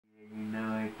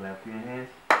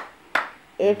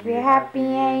If you're happy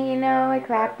and you know it,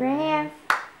 clap your hands.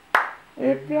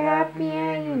 If you're happy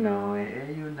and you know it,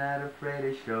 and you're not afraid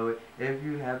to show it. If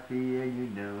you're happy and you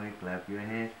know it, clap your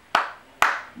hands.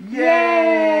 Yay!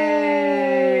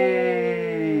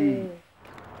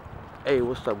 Hey,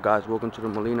 what's up, guys? Welcome to the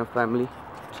Molina family.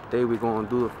 Today we're gonna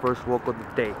do the first walk of the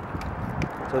day.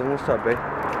 Tell them what's up, babe.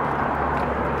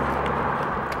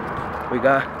 We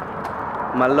got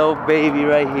my little baby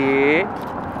right here.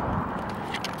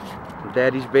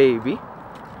 Daddy's baby.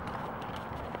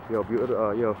 Yo,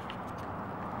 beautiful. Yo.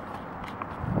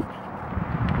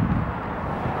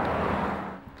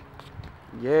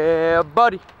 Yeah,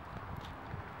 buddy.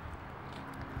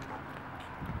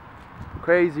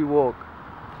 Crazy walk.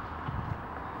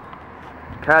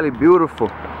 Cali, beautiful.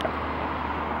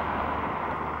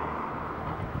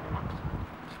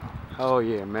 Oh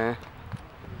yeah, man.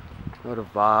 Know the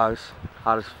vibes.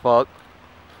 Hot as fuck.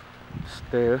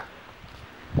 Still.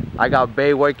 I got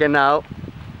bae working out.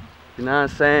 You know what I'm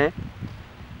saying?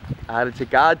 I had to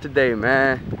take her out today,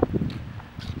 man.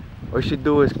 What she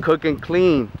do is cook and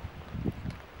clean.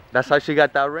 That's how she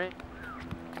got that ring.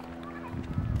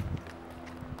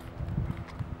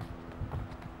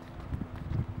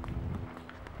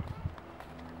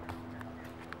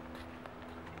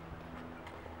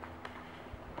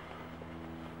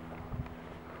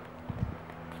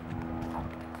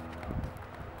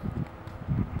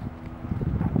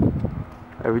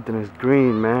 Everything is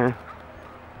green, man.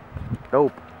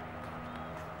 Dope.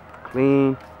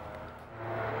 Clean.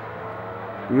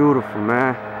 Beautiful,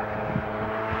 man.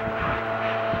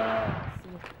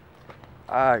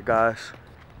 Alright, guys.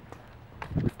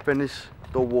 We finished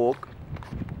the walk.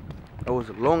 It was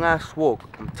a long ass walk.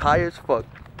 I'm tired as fuck.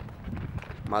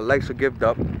 My legs are gived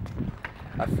up.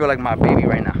 I feel like my baby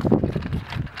right now.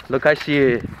 Look how she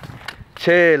is.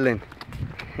 Chilling.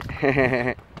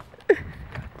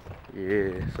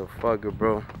 Yeah, so fuck it,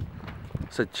 bro.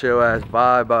 It's a chill ass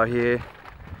vibe out here.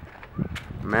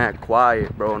 Man,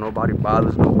 quiet, bro. Nobody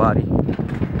bothers nobody. You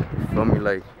feel me?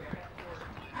 Like,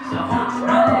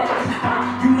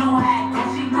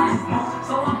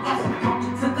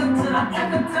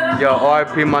 yo,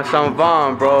 RIP my son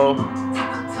Vaughn, bro.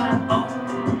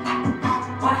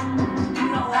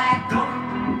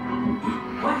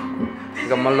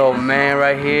 Got my little man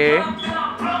right here.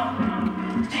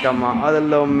 Got my other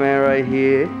little man right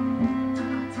here.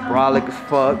 Brolic as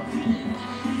fuck.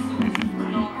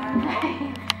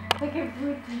 look at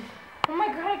Booty. Oh my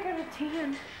god, I got a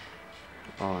tan.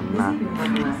 Oh, nah.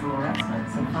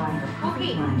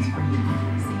 Okay.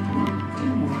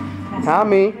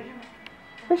 Tommy.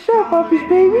 What's up, puppies,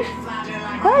 babies?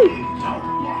 Hey.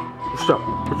 What's up?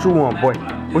 What you want, boy?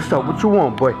 What's up? What you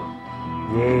want, boy?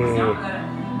 Yeah.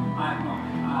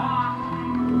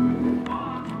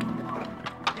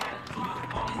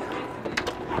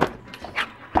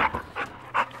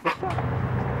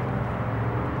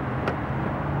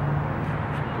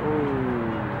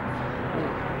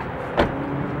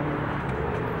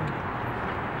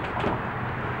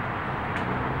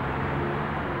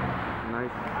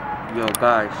 Yo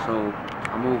guys, so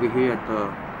I'm over here at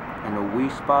in the Wii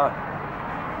spot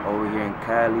over here in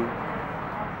Cali,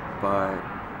 but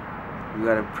we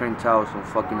gotta print out some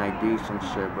fucking IDs, some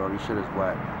shit, bro. This shit is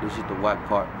whack. This is the whack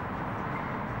part.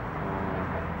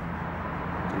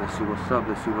 So let's see what's up.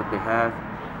 Let's see what they have.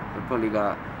 They probably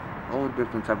got all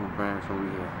different type of brands over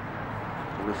here.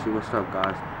 So let's see what's up,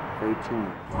 guys. Stay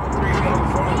tuned.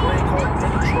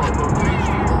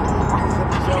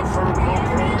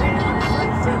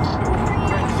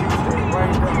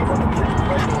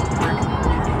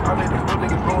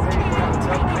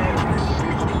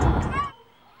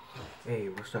 Hey,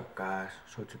 what's up, guys?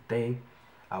 So today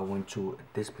I went to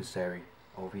a dispensary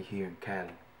over here in Cali.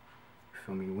 You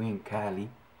feel me? We in Cali,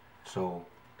 so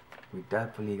we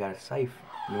definitely got a safe.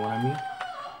 You know what I mean?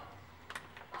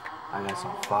 I got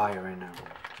some fire right now.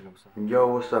 Yo,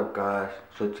 what's up, guys?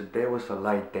 So today was a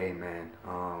light day, man.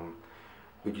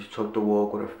 We just took the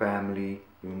walk with a family.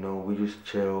 You know, we just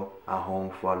chill at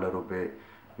home for a little bit.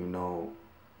 You know,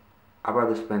 I'd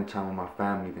rather spend time with my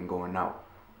family than going out.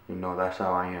 You know, that's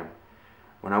how I am.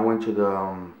 When I went to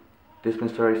the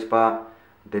dispensary spot,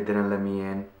 they didn't let me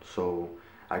in, so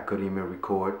I couldn't even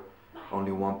record.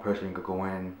 Only one person could go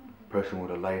in, person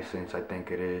with a license, I think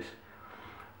it is.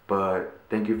 But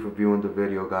thank you for viewing the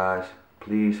video, guys.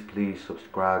 Please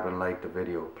subscribe and like the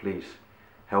video. Please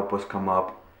help us come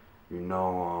up. You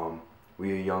know,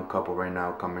 we a young couple right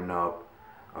now coming up.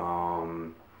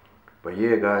 But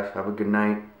yeah, guys, have a good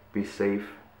night. Be safe.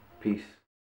 Peace.